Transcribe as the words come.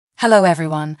Hello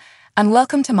everyone, and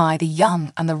welcome to the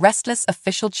Young and the Restless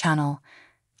official channel.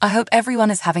 I hope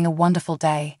everyone is having a wonderful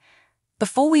day.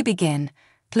 Before we begin,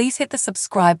 please hit the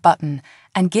subscribe button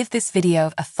and give this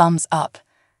video a thumbs up.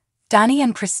 Danny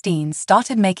and Christine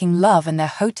started making love in their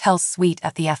hotel suite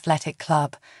at the athletic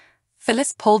club.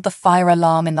 Phyllis pulled the fire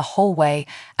alarm in the hallway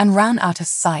and ran out of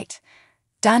sight.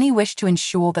 Danny wished to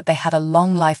ensure that they had a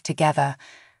long life together,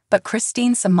 but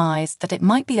Christine surmised that it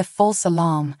might be a false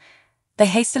alarm. They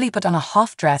hastily put on a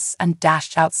half-dress and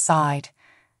dashed outside.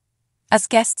 As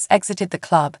guests exited the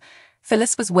club,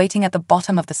 Phyllis was waiting at the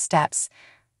bottom of the steps.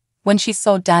 When she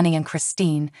saw Danny and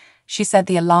Christine, she said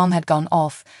the alarm had gone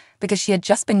off because she had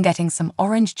just been getting some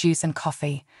orange juice and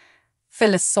coffee.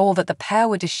 Phyllis saw that the pair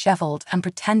were disheveled and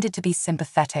pretended to be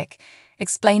sympathetic,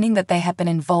 explaining that they had been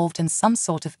involved in some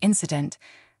sort of incident.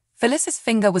 Phyllis's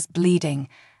finger was bleeding,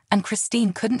 and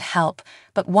Christine couldn't help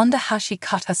but wonder how she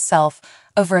cut herself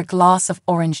over a glass of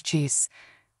orange juice.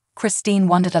 Christine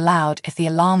wondered aloud if the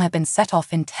alarm had been set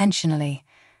off intentionally.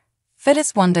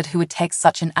 Phyllis wondered who would take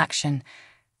such an action.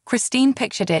 Christine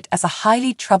pictured it as a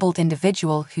highly troubled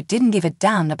individual who didn't give a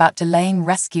damn about delaying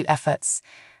rescue efforts,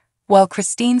 while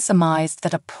Christine surmised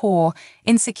that a poor,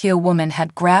 insecure woman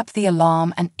had grabbed the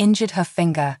alarm and injured her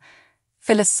finger.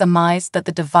 Phyllis surmised that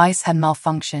the device had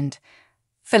malfunctioned.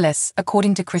 Phyllis,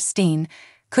 according to Christine,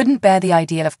 couldn't bear the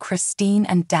idea of Christine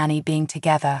and Danny being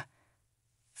together.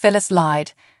 Phyllis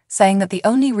lied, saying that the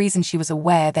only reason she was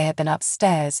aware they had been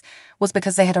upstairs was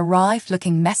because they had arrived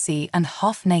looking messy and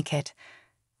half-naked.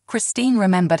 Christine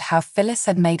remembered how Phyllis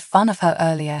had made fun of her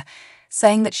earlier,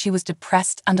 saying that she was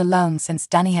depressed and alone since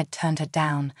Danny had turned her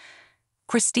down.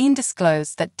 Christine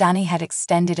disclosed that Danny had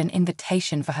extended an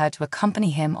invitation for her to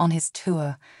accompany him on his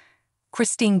tour.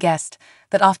 Christine guessed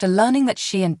that after learning that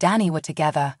she and Danny were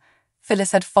together,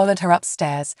 Phyllis had followed her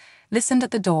upstairs, listened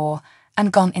at the door,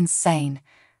 and gone insane.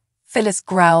 Phyllis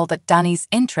growled that Danny's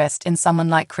interest in someone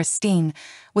like Christine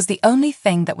was the only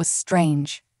thing that was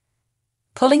strange.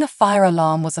 Pulling a fire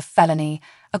alarm was a felony,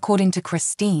 according to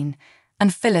Christine,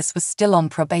 and Phyllis was still on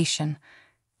probation.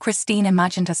 Christine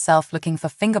imagined herself looking for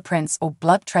fingerprints or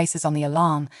blood traces on the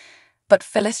alarm, but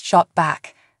Phyllis shot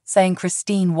back, saying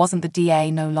Christine wasn't the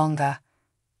DA no longer.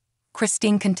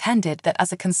 Christine contended that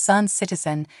as a concerned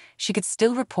citizen, she could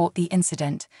still report the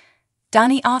incident.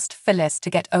 Danny asked Phyllis to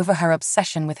get over her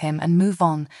obsession with him and move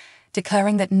on,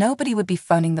 declaring that nobody would be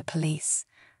phoning the police.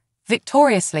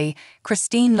 Victoriously,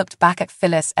 Christine looked back at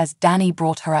Phyllis as Danny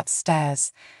brought her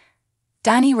upstairs.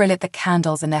 Danny relit the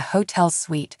candles in their hotel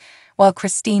suite, while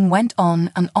Christine went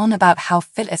on and on about how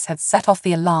Phyllis had set off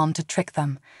the alarm to trick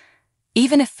them.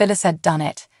 Even if Phyllis had done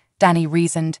it, Danny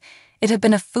reasoned, it had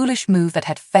been a foolish move that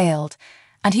had failed,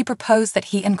 and he proposed that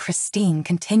he and Christine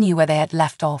continue where they had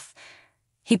left off.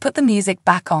 He put the music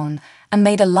back on and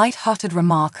made a light-hearted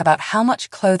remark about how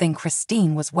much clothing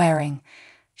Christine was wearing.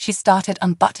 She started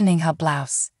unbuttoning her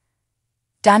blouse.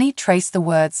 Danny traced the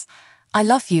words, "I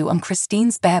love you," on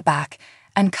Christine's bare back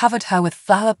and covered her with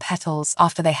flower petals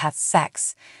after they had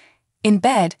sex. In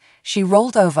bed, she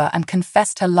rolled over and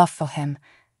confessed her love for him.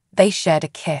 They shared a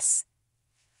kiss.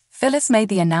 Phyllis made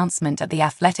the announcement at the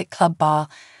athletic club bar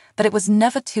that it was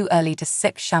never too early to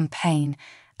sip champagne,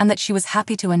 and that she was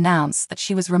happy to announce that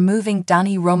she was removing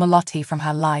Danny Romalotti from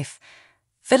her life.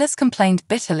 Phyllis complained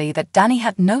bitterly that Danny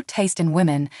had no taste in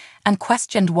women and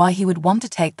questioned why he would want to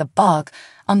take the bug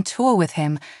on tour with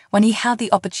him when he had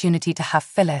the opportunity to have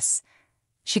Phyllis.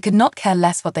 She could not care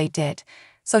less what they did,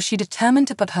 so she determined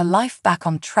to put her life back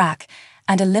on track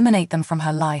and eliminate them from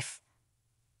her life.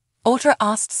 Audra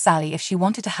asked Sally if she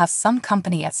wanted to have some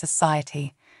company at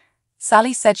society.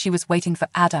 Sally said she was waiting for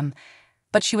Adam,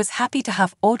 but she was happy to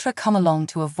have Audra come along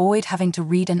to avoid having to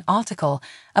read an article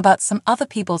about some other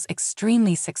people's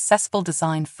extremely successful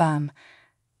design firm.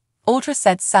 Audra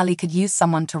said Sally could use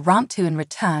someone to rant to in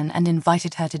return and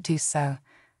invited her to do so.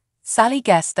 Sally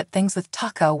guessed that things with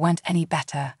Tucker weren't any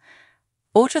better.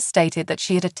 Audra stated that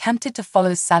she had attempted to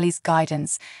follow Sally's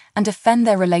guidance and defend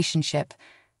their relationship,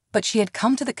 but she had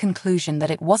come to the conclusion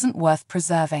that it wasn't worth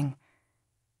preserving.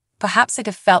 Perhaps it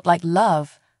had felt like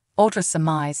love, Audra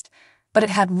surmised, but it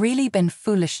had really been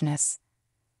foolishness.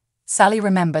 Sally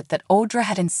remembered that Audra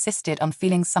had insisted on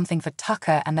feeling something for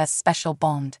Tucker and their special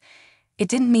bond. It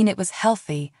didn't mean it was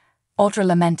healthy, Audra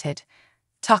lamented.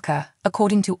 Tucker,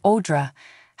 according to Audra,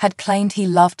 had claimed he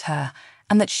loved her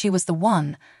and that she was the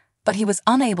one, but he was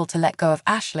unable to let go of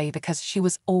Ashley because she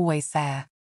was always there.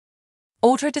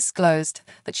 Audra disclosed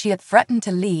that she had threatened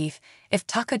to leave if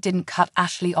Tucker didn't cut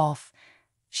Ashley off.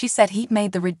 She said he'd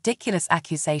made the ridiculous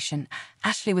accusation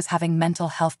Ashley was having mental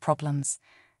health problems.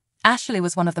 Ashley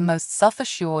was one of the most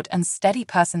self-assured and steady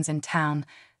persons in town,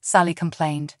 Sally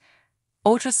complained.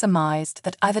 Audra surmised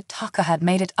that either Tucker had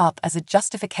made it up as a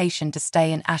justification to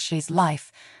stay in Ashley's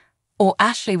life, or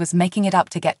Ashley was making it up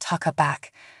to get Tucker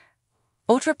back.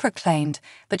 Audra proclaimed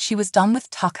that she was done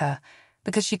with Tucker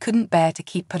because she couldn't bear to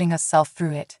keep putting herself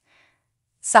through it.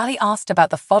 Sally asked about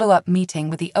the follow-up meeting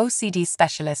with the OCD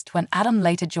specialist when Adam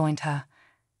later joined her.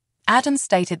 Adam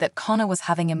stated that Connor was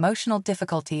having emotional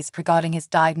difficulties regarding his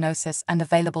diagnosis and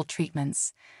available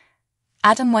treatments.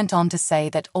 Adam went on to say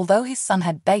that although his son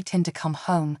had begged him to come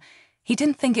home, he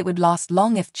didn't think it would last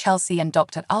long if Chelsea and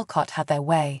Dr. Alcott had their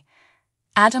way.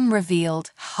 Adam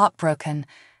revealed, heartbroken,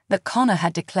 that Connor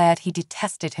had declared he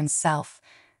detested himself.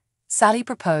 Sally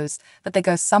proposed that they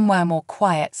go somewhere more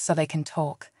quiet so they can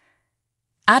talk.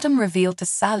 Adam revealed to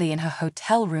Sally in her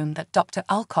hotel room that Dr.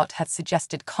 Alcott had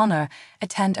suggested Connor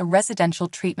attend a residential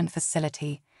treatment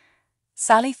facility.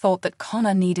 Sally thought that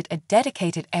Connor needed a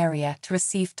dedicated area to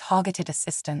receive targeted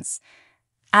assistance.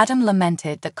 Adam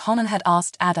lamented that Connor had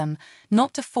asked Adam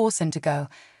not to force him to go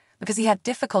because he had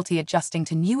difficulty adjusting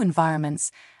to new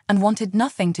environments and wanted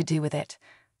nothing to do with it.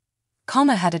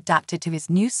 Connor had adapted to his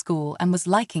new school and was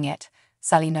liking it,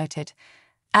 Sally noted.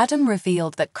 Adam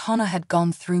revealed that Connor had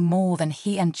gone through more than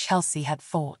he and Chelsea had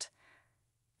thought.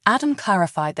 Adam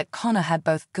clarified that Connor had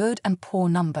both good and poor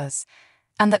numbers,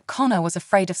 and that Connor was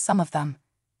afraid of some of them.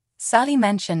 Sally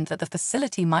mentioned that the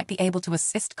facility might be able to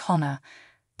assist Connor,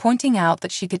 pointing out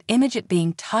that she could image it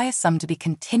being tiresome to be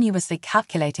continuously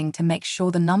calculating to make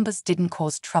sure the numbers didn't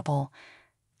cause trouble.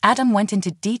 Adam went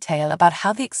into detail about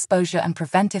how the exposure and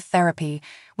preventive therapy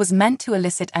was meant to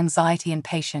elicit anxiety in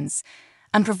patients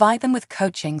and provide them with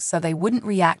coaching so they wouldn't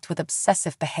react with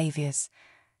obsessive behaviors.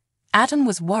 Adam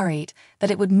was worried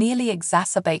that it would merely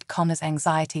exacerbate Connor's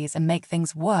anxieties and make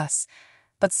things worse,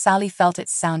 but Sally felt it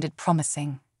sounded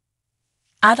promising.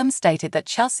 Adam stated that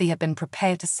Chelsea had been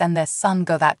prepared to send their son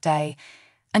go that day,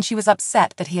 and she was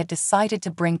upset that he had decided to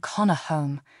bring Connor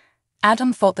home.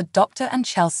 Adam thought the doctor and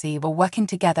Chelsea were working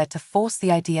together to force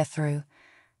the idea through.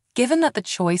 Given that the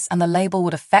choice and the label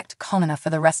would affect Connor for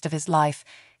the rest of his life,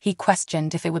 he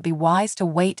questioned if it would be wise to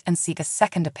wait and seek a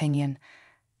second opinion.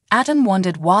 Adam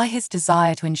wondered why his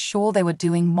desire to ensure they were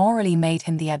doing morally made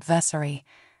him the adversary.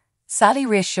 Sally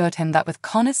reassured him that with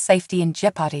Connor's safety in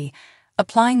jeopardy,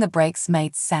 applying the brakes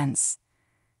made sense.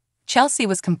 Chelsea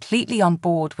was completely on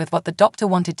board with what the doctor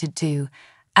wanted to do,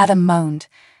 Adam moaned,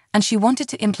 and she wanted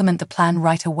to implement the plan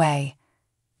right away.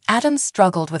 Adam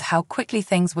struggled with how quickly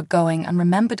things were going and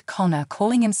remembered Connor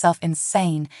calling himself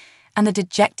insane and the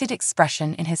dejected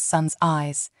expression in his son's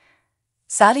eyes.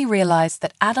 Sally realized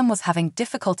that Adam was having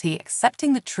difficulty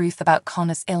accepting the truth about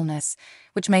Connor's illness,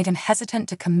 which made him hesitant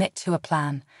to commit to a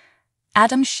plan.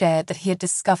 Adam shared that he had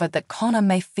discovered that Connor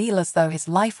may feel as though his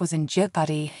life was in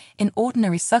jeopardy in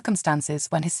ordinary circumstances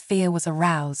when his fear was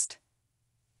aroused.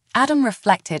 Adam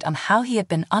reflected on how he had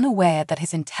been unaware that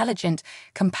his intelligent,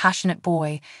 compassionate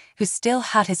boy, who still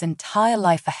had his entire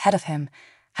life ahead of him,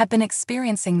 had been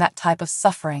experiencing that type of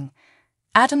suffering.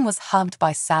 Adam was hugged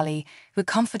by Sally, who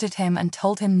comforted him and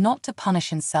told him not to punish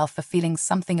himself for feeling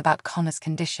something about Connor's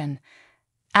condition.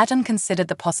 Adam considered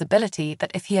the possibility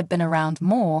that if he had been around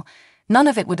more, none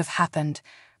of it would have happened,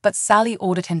 but Sally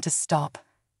ordered him to stop.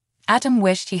 Adam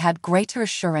wished he had greater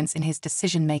assurance in his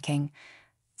decision-making.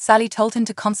 Sally told him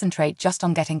to concentrate just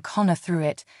on getting Connor through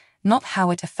it, not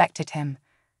how it affected him.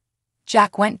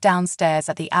 Jack went downstairs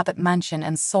at the Abbott mansion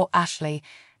and saw Ashley,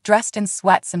 dressed in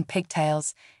sweats and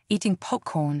pigtails, eating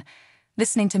popcorn,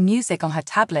 listening to music on her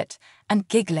tablet, and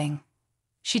giggling.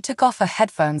 She took off her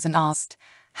headphones and asked,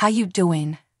 "How you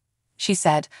doing?" She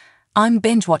said, "I'm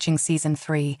binge-watching season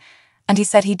 3, and he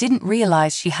said he didn't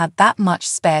realize she had that much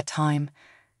spare time."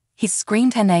 He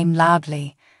screamed her name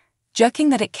loudly. Joking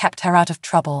that it kept her out of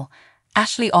trouble,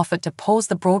 Ashley offered to pause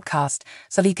the broadcast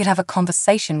so that he could have a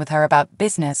conversation with her about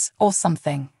business or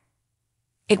something.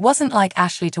 "It wasn't like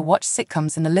Ashley to watch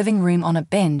sitcoms in the living room on a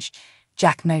binge,"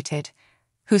 Jack noted.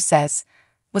 "Who says?"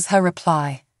 was her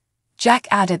reply. Jack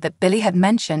added that Billy had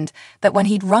mentioned that when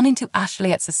he'd run into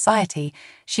Ashley at Society,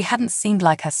 she hadn't seemed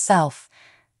like herself.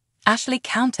 Ashley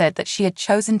countered that she had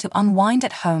chosen to unwind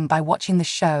at home by watching the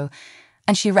show,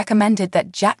 and she recommended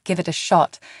that Jack give it a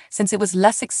shot since it was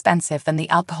less expensive than the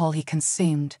alcohol he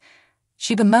consumed.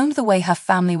 She bemoaned the way her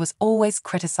family was always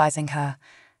criticizing her.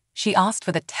 She asked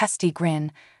with a testy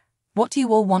grin, "What do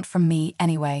you all want from me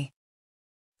anyway?"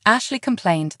 Ashley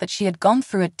complained that she had gone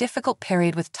through a difficult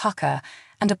period with Tucker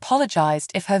and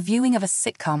apologized if her viewing of a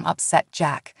sitcom upset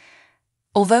Jack.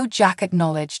 Although Jack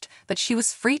acknowledged that she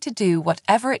was free to do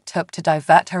whatever it took to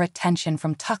divert her attention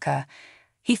from Tucker,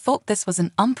 he thought this was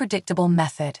an unpredictable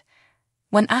method.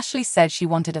 When Ashley said she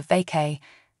wanted a vacay,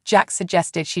 Jack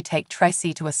suggested she take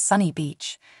Tracy to a sunny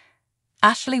beach.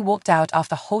 Ashley walked out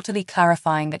after haughtily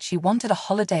clarifying that she wanted a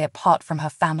holiday apart from her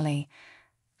family.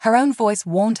 Her own voice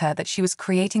warned her that she was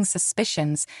creating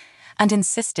suspicions and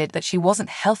insisted that she wasn't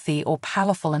healthy or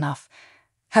powerful enough.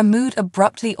 Her mood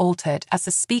abruptly altered as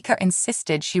the speaker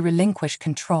insisted she relinquish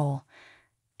control.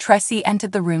 Tracy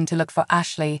entered the room to look for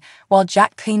Ashley, while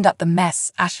Jack cleaned up the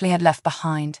mess Ashley had left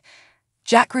behind.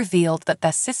 Jack revealed that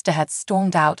their sister had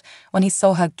stormed out when he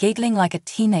saw her giggling like a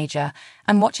teenager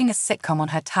and watching a sitcom on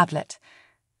her tablet.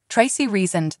 Tracy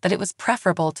reasoned that it was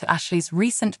preferable to Ashley's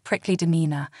recent prickly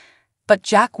demeanor, but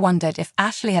Jack wondered if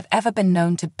Ashley had ever been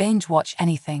known to binge-watch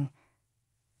anything.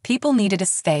 People needed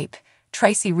escape,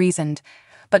 Tracy reasoned,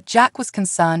 but Jack was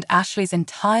concerned Ashley's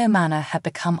entire manner had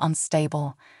become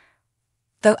unstable.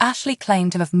 Though Ashley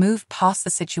claimed to have moved past the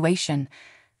situation,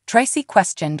 Tracy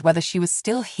questioned whether she was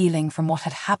still healing from what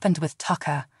had happened with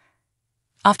Tucker.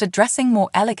 After dressing more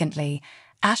elegantly,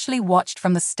 Ashley watched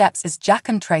from the steps as Jack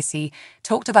and Tracy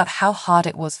talked about how hard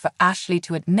it was for Ashley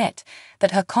to admit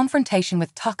that her confrontation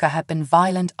with Tucker had been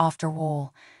violent after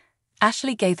all.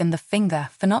 Ashley gave them the finger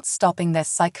for not stopping their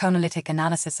psychoanalytic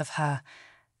analysis of her.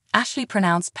 Ashley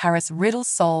pronounced Paris' riddle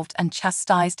solved and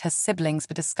chastised her siblings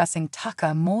for discussing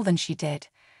Tucker more than she did.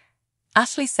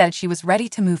 Ashley said she was ready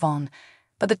to move on,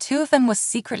 but the two of them were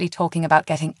secretly talking about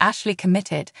getting Ashley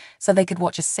committed so they could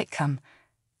watch a sitcom.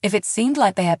 If it seemed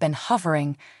like they had been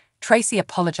hovering, Tracy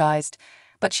apologized,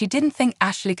 but she didn't think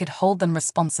Ashley could hold them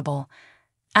responsible.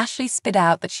 Ashley spit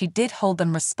out that she did hold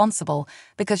them responsible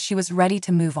because she was ready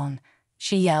to move on.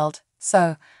 She yelled,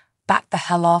 "So, back the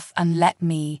hell off and let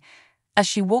me," as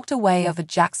she walked away over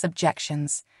Jack's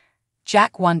objections.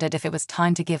 Jack wondered if it was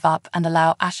time to give up and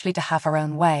allow Ashley to have her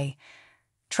own way.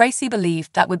 Tracy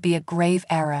believed that would be a grave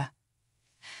error.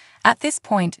 At this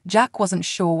point, Jack wasn't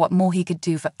sure what more he could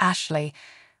do for Ashley.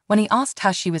 When he asked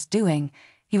how she was doing,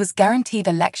 he was guaranteed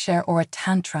a lecture or a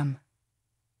tantrum.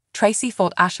 Tracy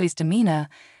thought Ashley's demeanor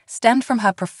stemmed from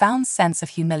her profound sense of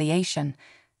humiliation,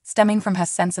 stemming from her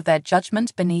sense of their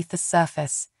judgment beneath the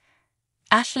surface.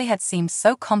 Ashley had seemed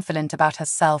so confident about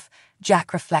herself,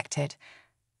 Jack reflected.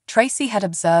 Tracy had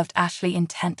observed Ashley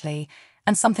intently,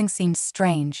 and something seemed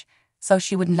strange, so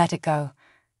she wouldn't let it go.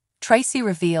 Tracy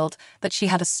revealed that she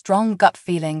had a strong gut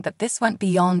feeling that this went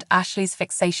beyond Ashley's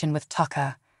fixation with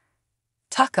Tucker.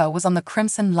 Tucker was on the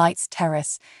Crimson Lights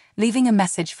terrace, leaving a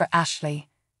message for Ashley.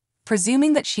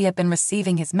 Presuming that she had been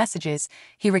receiving his messages,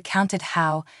 he recounted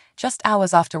how, just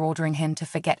hours after ordering him to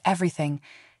forget everything,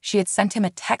 she had sent him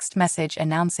a text message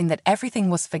announcing that everything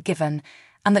was forgiven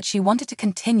and that she wanted to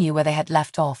continue where they had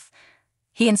left off.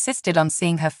 He insisted on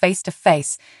seeing her face to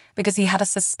face because he had a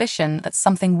suspicion that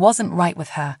something wasn't right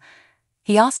with her.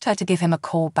 He asked her to give him a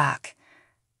call back.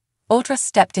 Audra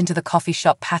stepped into the coffee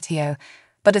shop patio,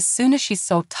 but as soon as she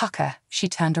saw Tucker, she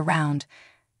turned around.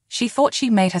 She thought she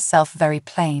made herself very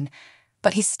plain,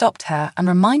 but he stopped her and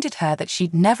reminded her that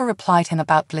she'd never replied him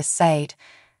about Glissade.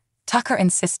 Tucker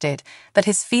insisted that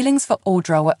his feelings for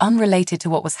Audra were unrelated to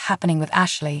what was happening with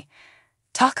Ashley.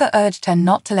 Tucker urged her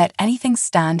not to let anything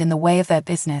stand in the way of their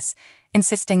business,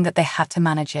 insisting that they had to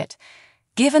manage it.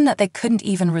 Given that they couldn't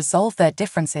even resolve their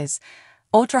differences,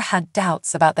 Audra had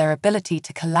doubts about their ability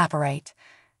to collaborate.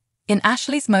 In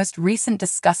Ashley's most recent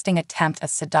disgusting attempt at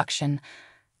seduction,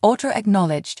 Audra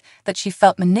acknowledged that she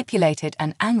felt manipulated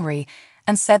and angry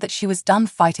and said that she was done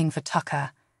fighting for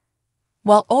Tucker.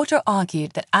 While Audra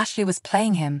argued that Ashley was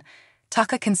playing him,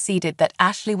 Tucker conceded that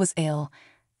Ashley was ill.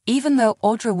 Even though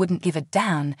Audra wouldn't give a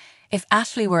damn if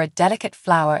Ashley were a delicate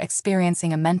flower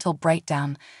experiencing a mental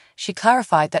breakdown, she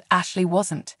clarified that Ashley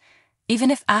wasn't.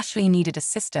 Even if Ashley needed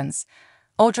assistance,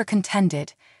 Audra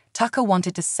contended Tucker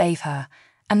wanted to save her,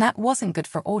 and that wasn't good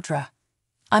for Audra.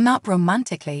 "I'm up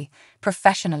romantically,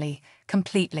 professionally,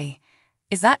 completely.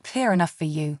 Is that clear enough for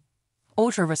you?"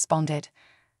 Audra responded.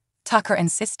 Tucker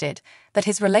insisted that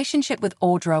his relationship with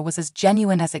Audra was as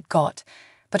genuine as it got,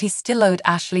 but he still owed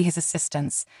Ashley his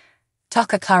assistance.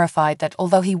 Tucker clarified that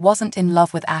although he wasn't in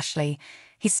love with Ashley,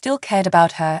 he still cared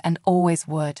about her and always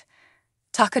would.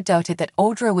 Tucker doubted that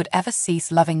Audra would ever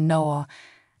cease loving Noah,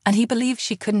 and he believed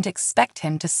she couldn't expect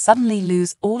him to suddenly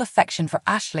lose all affection for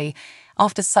Ashley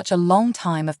after such a long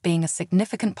time of being a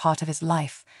significant part of his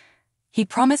life. He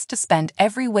promised to spend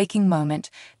every waking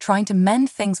moment trying to mend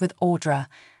things with Audra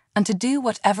and to do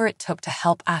whatever it took to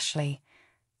help Ashley.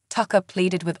 Tucker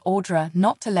pleaded with Audra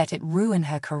not to let it ruin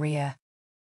her career.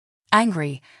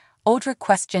 Angry, Audra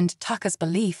questioned Tucker's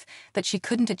belief that she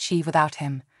couldn't achieve without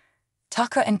him.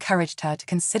 Tucker encouraged her to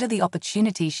consider the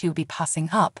opportunity she would be passing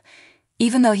up,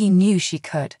 even though he knew she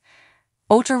could.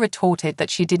 Audra retorted that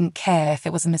she didn't care if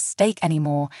it was a mistake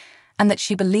anymore, and that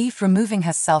she believed removing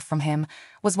herself from him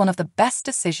was one of the best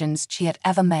decisions she had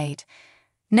ever made.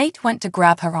 Nate went to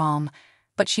grab her arm,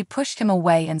 but she pushed him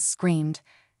away and screamed,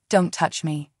 "Don't touch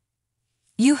me."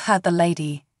 "You heard the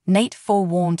lady," Nate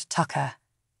forewarned Tucker.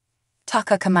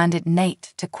 Tucker commanded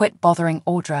Nate to quit bothering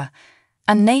Audra,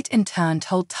 and Nate in turn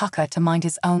told Tucker to mind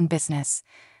his own business.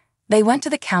 They went to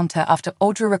the counter after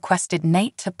Audra requested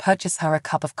Nate to purchase her a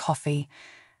cup of coffee.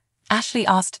 Ashley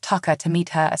asked Tucker to meet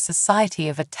her at Society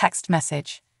of a text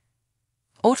message.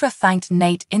 Audra thanked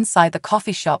Nate inside the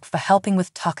coffee shop for helping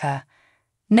with Tucker.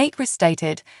 Nate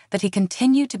restated that he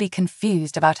continued to be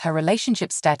confused about her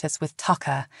relationship status with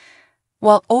Tucker.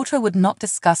 While Audra would not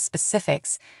discuss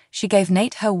specifics, she gave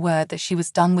Nate her word that she was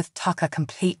done with Tucker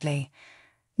completely.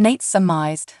 Nate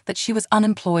surmised that she was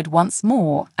unemployed once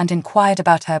more and inquired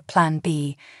about her plan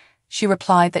B. She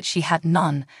replied that she had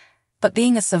none, but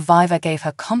being a survivor gave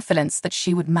her confidence that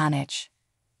she would manage.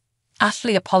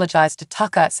 Ashley apologized to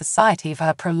Tucker at Society for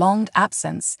her prolonged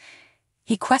absence.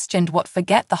 He questioned what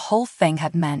 "forget the whole thing"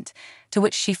 had meant, to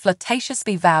which she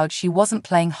flirtatiously vowed she wasn't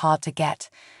playing hard to get.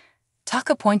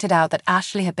 Tucker pointed out that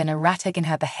Ashley had been erratic in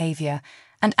her behavior,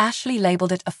 and Ashley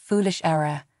labeled it a foolish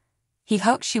error. He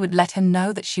hoped she would let him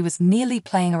know that she was merely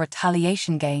playing a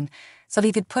retaliation game so that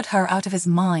he could put her out of his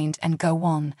mind and go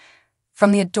on.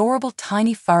 From the adorable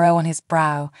tiny furrow on his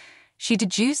brow, she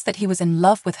deduced that he was in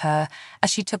love with her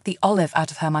as she took the olive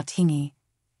out of her martini.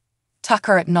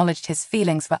 Tucker acknowledged his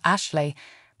feelings for Ashley,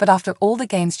 but after all the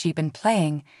games she'd been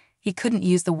playing, he couldn't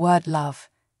use the word love.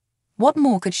 What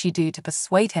more could she do to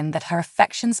persuade him that her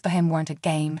affections for him weren't a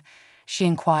game? She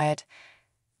inquired.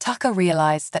 Tucker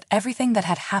realized that everything that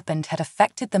had happened had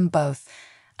affected them both,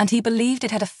 and he believed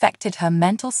it had affected her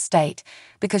mental state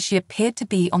because she appeared to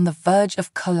be on the verge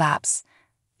of collapse.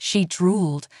 She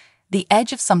drooled, the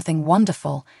edge of something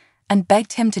wonderful, and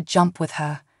begged him to jump with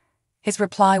her. His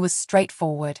reply was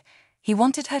straightforward. He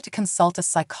wanted her to consult a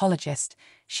psychologist.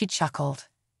 She chuckled.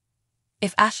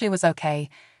 If Ashley was okay,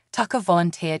 Tucker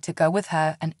volunteered to go with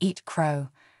her and eat crow.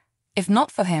 If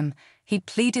not for him, he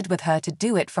pleaded with her to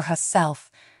do it for herself.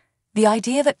 The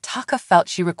idea that Tucker felt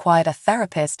she required a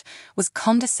therapist was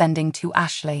condescending to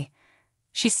Ashley.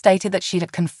 She stated that she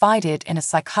had confided in a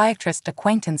psychiatrist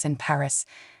acquaintance in Paris,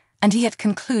 and he had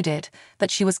concluded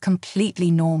that she was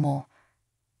completely normal.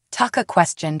 Tucker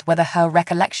questioned whether her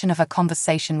recollection of her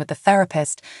conversation with the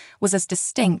therapist was as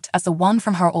distinct as the one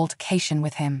from her altercation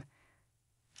with him.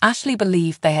 Ashley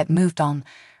believed they had moved on,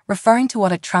 referring to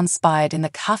what had transpired in the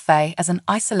cafe as an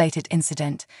isolated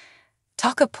incident.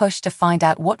 Tucker pushed to find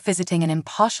out what visiting an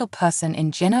impartial person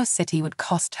in Genoa City would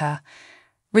cost her.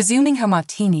 Resuming her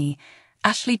martini,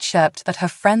 Ashley chirped that her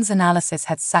friend's analysis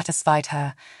had satisfied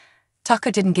her.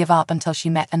 Tucker didn't give up until she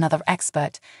met another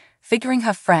expert, figuring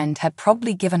her friend had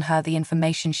probably given her the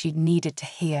information she'd needed to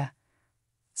hear.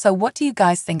 So what do you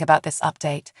guys think about this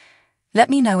update? Let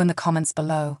me know in the comments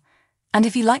below. And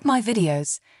if you like my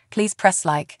videos, please press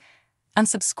like and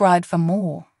subscribe for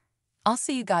more. I'll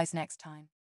see you guys next time.